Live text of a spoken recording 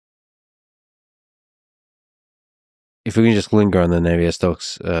if we can just linger on the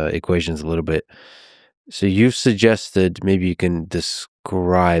Navier-Stokes equations a little bit. So you've suggested, maybe you can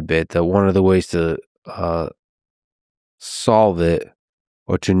describe it, that one of the ways to solve it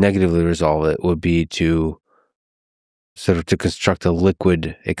or to negatively resolve it would be to sort of to construct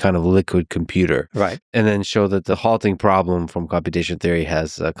a kind of liquid computer. Right. And then show that the halting problem from computation theory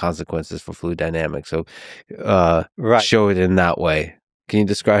has consequences for fluid dynamics. So show it in that way. Can you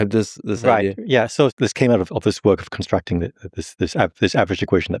describe this idea? Yeah. So this came out of this work of constructing this average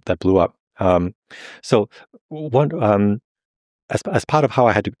equation that blew up. So one as part of how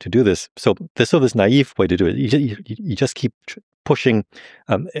I had to do this, so there's sort of this naive way to do it. You just keep pushing.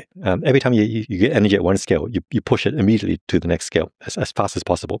 Every time you get energy at one scale, you push it immediately to the next scale as fast as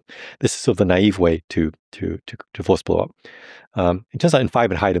possible. This is sort of the naive way to force blow up. It turns out in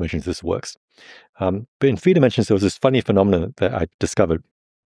 5 and higher dimensions this works, but in 3 dimensions there was this funny phenomenon that I discovered,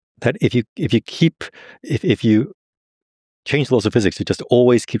 that if you change the laws of physics, you just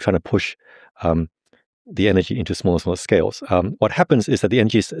always keep trying to push the energy into smaller and smaller scales. What happens is that the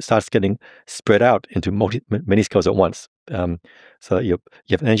energy starts getting spread out into many scales at once. So that you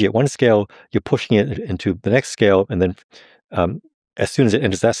have energy at one scale, you're pushing it into the next scale, and then as soon as it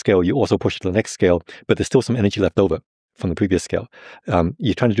enters that scale, you also push it to the next scale, but there's still some energy left over from the previous scale.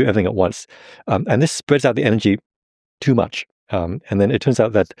 You're trying to do everything at once. And this spreads out the energy too much. And then it turns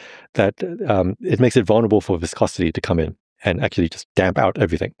out that it makes it vulnerable for viscosity to come in and actually just damp out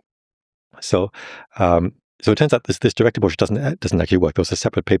everything. So it turns out this directed push doesn't actually work. There was a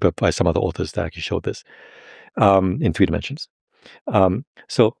separate paper by some other authors that actually showed this in 3 dimensions.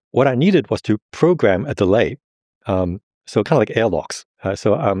 So what I needed was to program a delay. So kind of like airlocks.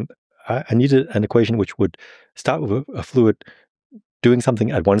 I needed an equation which would start with a fluid doing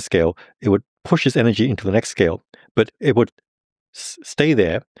something at one scale. It would push its energy into the next scale, but it would stay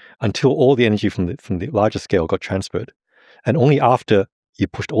there until all the energy from the larger scale got transferred. And only after you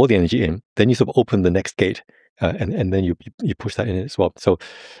pushed all the energy in, then you sort of open the next gate, and then you push that in as well. So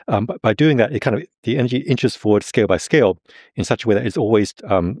by doing that, the energy inches forward scale by scale in such a way that it's always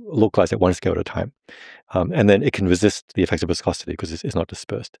localized at one scale at a time, and then it can resist the effects of viscosity because it's not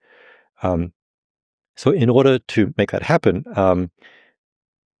dispersed. So in order to make that happen, I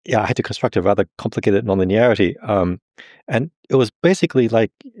had to construct a rather complicated nonlinearity, and it was basically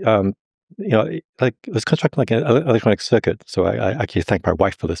like it was constructing like an electronic circuit. So I actually thank my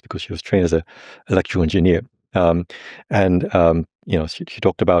wife for this because she was trained as an electrical engineer. She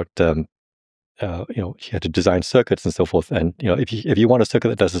talked about, she had to design circuits and so forth. And, if you want a circuit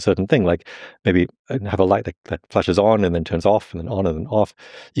that does a certain thing, like maybe have a light that flashes on and then turns off and then on and then off,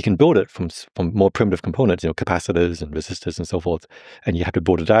 you can build it from more primitive components, capacitors and resistors and so forth. And you have to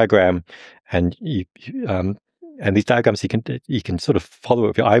build a diagram, and and these diagrams, you can sort of follow it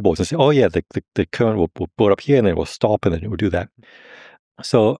with your eyeballs and say, oh yeah, the current will build up here and then it will stop and then it will do that.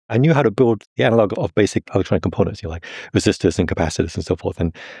 So I knew how to build the analog of basic electronic components, like resistors and capacitors and so forth.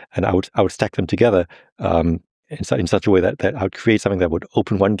 And I would stack them together in such a way that I would create something that would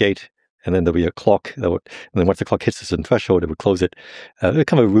open one gate, and then there'll be a clock and then once the clock hits a certain threshold, it would close it.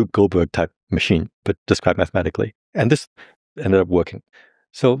 Kind of a Rube Goldberg type machine, but described mathematically. And this ended up working.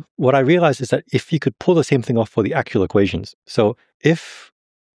 So what I realized is that if you could pull the same thing off for the actual equations, so if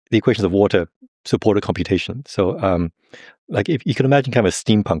the equations of water supported computation, so like if you can imagine kind of a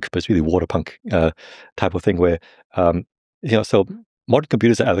steampunk, but it's really waterpunk type of thing where, so modern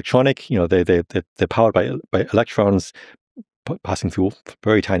computers are electronic, they're powered by electrons passing through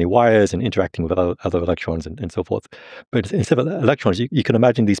very tiny wires and interacting with other electrons and so forth. But instead of electrons, you can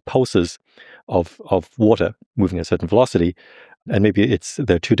imagine these pulses of water moving at a certain velocity. And maybe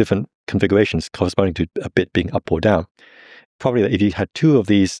there are 2 different configurations corresponding to a bit being up or down. Probably that if you had 2 of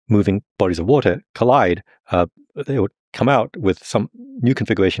these moving bodies of water collide, they would come out with some new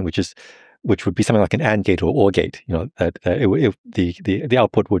configuration, which would be something like an AND gate or OR gate. The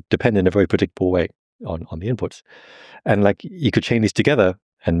output would depend in a very predictable way on the inputs, and like you could chain these together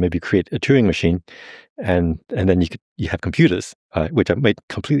and maybe create a Turing machine, and then you have computers which are made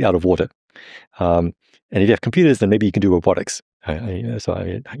completely out of water. And if you have computers, then maybe you can do robotics,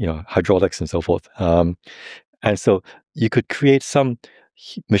 hydraulics and so forth. And so you could create some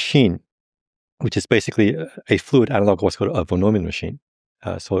machine, which is basically a fluid analog of what's called a von Neumann machine.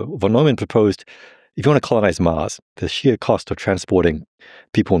 So von Neumann proposed, if you want to colonize Mars, the sheer cost of transporting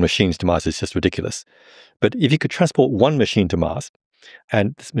people and machines to Mars is just ridiculous. But if you could transport one machine to Mars,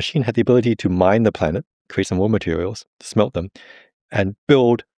 and this machine had the ability to mine the planet, create some raw materials, smelt them, and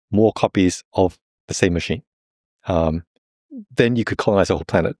build more copies of the same machine, then you could colonize the whole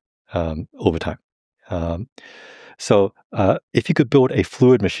planet over time. So if you could build a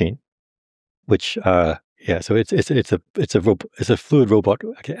fluid machine, which Yeah, so it's a fluid robot,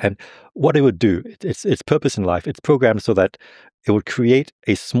 okay, and what it would do, its purpose in life, it's programmed so that it would create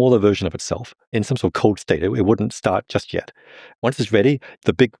a smaller version of itself in some sort of cold state. It wouldn't start just yet. Once it's ready,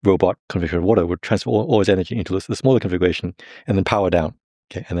 the big robot configuration of water would transfer all its energy into the smaller configuration and then power down.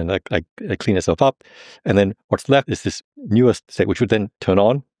 Okay, and then like clean itself up, and then what's left is this newer state, which would then turn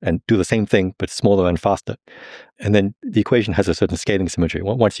on and do the same thing but smaller and faster. And then the equation has a certain scaling symmetry.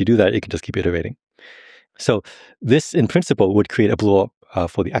 Once you do that, it can just keep iterating. So this, in principle, would create a blow-up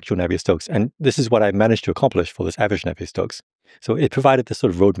for the actual Navier-Stokes. And this is what I managed to accomplish for this average Navier-Stokes. So it provided this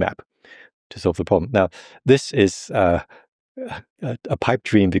sort of roadmap to solve the problem. Now, this is a pipe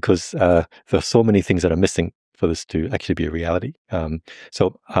dream because there are so many things that are missing for this to actually be a reality. I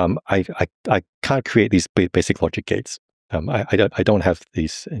can't create these basic logic gates. I don't have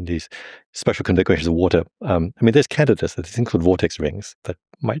these special configurations of water. I mean, there's candidates, there's things called vortex rings that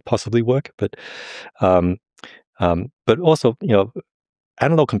might possibly work, but also,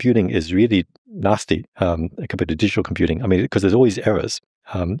 analog computing is really nasty compared to digital computing. I mean, because there's always errors.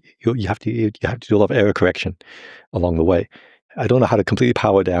 You have to do a lot of error correction along the way. I don't know how to completely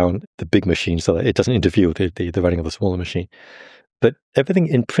power down the big machine so that it doesn't interfere with the running of the smaller machine. But everything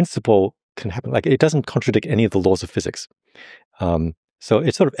in principle can happen. Like, it doesn't contradict any of the laws of physics. So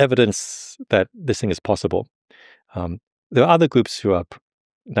it's sort of evidence that this thing is possible. There are other groups who are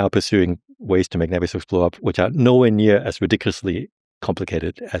now pursuing ways to make Navier-Stokes blow up, which are nowhere near as ridiculously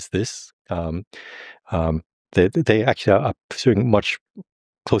complicated as this. They actually are pursuing much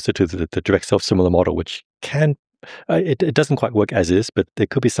closer to the direct self-similar model, which can it doesn't quite work as is, but there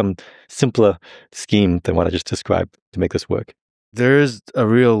could be some simpler scheme than what I just described to make this work. There's a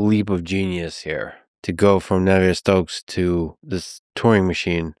real leap of genius here to go from Navier-Stokes to this Turing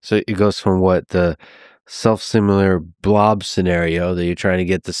machine. So it goes from the self-similar blob scenario that you're trying to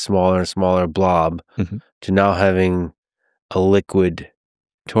get the smaller and smaller blob to now having a liquid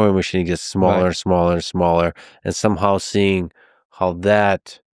Turing machine gets smaller and smaller and smaller, and somehow seeing how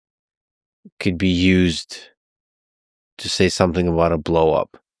that could be used to say something about a blow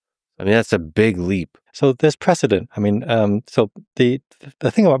up. I mean, that's a big leap. So there's precedent. I mean, so the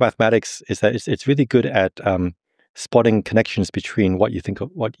thing about mathematics is that it's really good at spotting connections between what you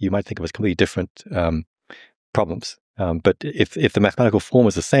might think of as completely different problems. But if the mathematical form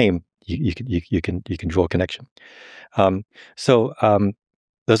is the same, you can draw a connection. There's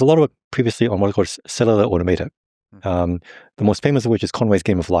a lot of work previously on what's called cellular automata. The most famous of which is Conway's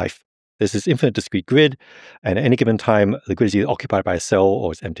game of life. There's this infinite discrete grid, and at any given time, the grid is either occupied by a cell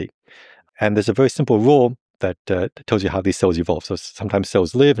or it's empty. And there's a very simple rule that tells you how these cells evolve. So sometimes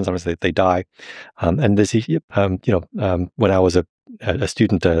cells live, and sometimes they die. And there's, when I was a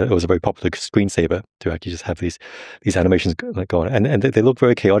student, it was a very popular screensaver to actually just have these animations go on, and they look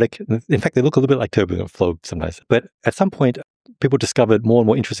very chaotic. In fact, they look a little bit like turbulent flow sometimes. But at some point, people discovered more and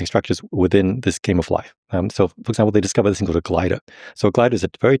more interesting structures within this game of life. So, for example, they discovered this thing called a glider. So a glider is a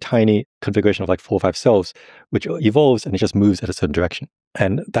very tiny configuration of like 4 or 5 cells, which evolves and it just moves at a certain direction.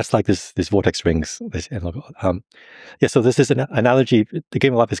 And that's like this vortex rings. So this is an analogy. The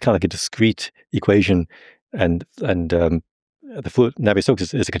game of life is kind of like a discrete equation, and the fluid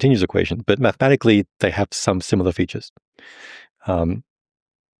Navier-Stokes is a continuous equation, but mathematically they have some similar features. So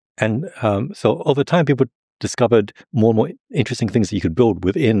over time, people discovered more and more interesting things that you could build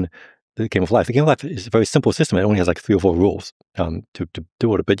within the game of life. The game of life is a very simple system. It only has like 3 or 4 rules to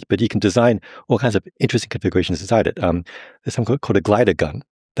do it, but you can design all kinds of interesting configurations inside it. There's something called a glider gun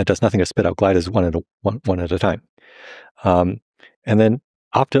that does nothing but spit out gliders one at a time. And then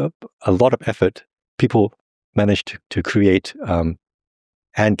after a lot of effort, people managed to create AND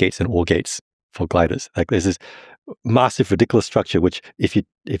gates and OR gates for gliders. Like there's this massive, ridiculous structure, which if you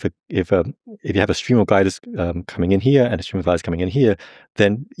have a stream of gliders coming in here and a stream of gliders coming in here,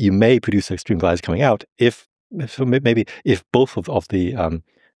 then you may produce a stream of gliders coming out. Maybe if both of the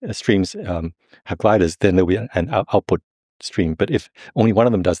streams have gliders, then there'll be an output stream. But if only one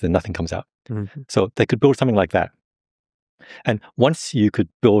of them does, then nothing comes out. Mm-hmm. So they could build something like that. And once you could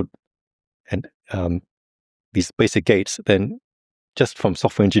build these basic gates, then just from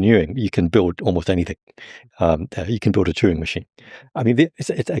software engineering, you can build almost anything. You can build a Turing machine. I mean, it's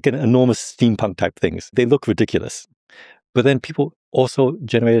again enormous steampunk type things. They look ridiculous. But then people also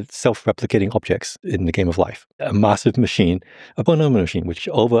generated self-replicating objects in the game of life. A massive machine, a polynomial machine, which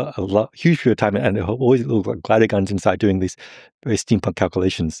over a huge period of time, and it always looked like glider guns inside doing these very steampunk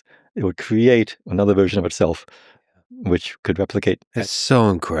calculations, it would create another version of itself, which could replicate. It's so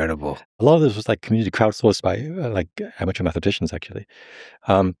incredible. A lot of this was like community crowdsourced by like amateur mathematicians, actually.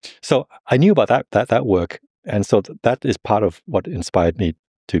 So I knew about that work, and so that is part of what inspired me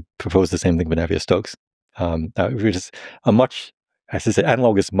to propose the same thing with Navier-Stokes. which is a much, as I say,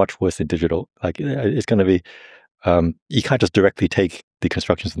 analog is much worse than digital. Like it's going to be, you can't just directly take the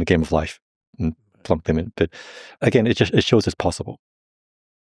constructions in the game of life and plunk them in. But again, it shows it's possible.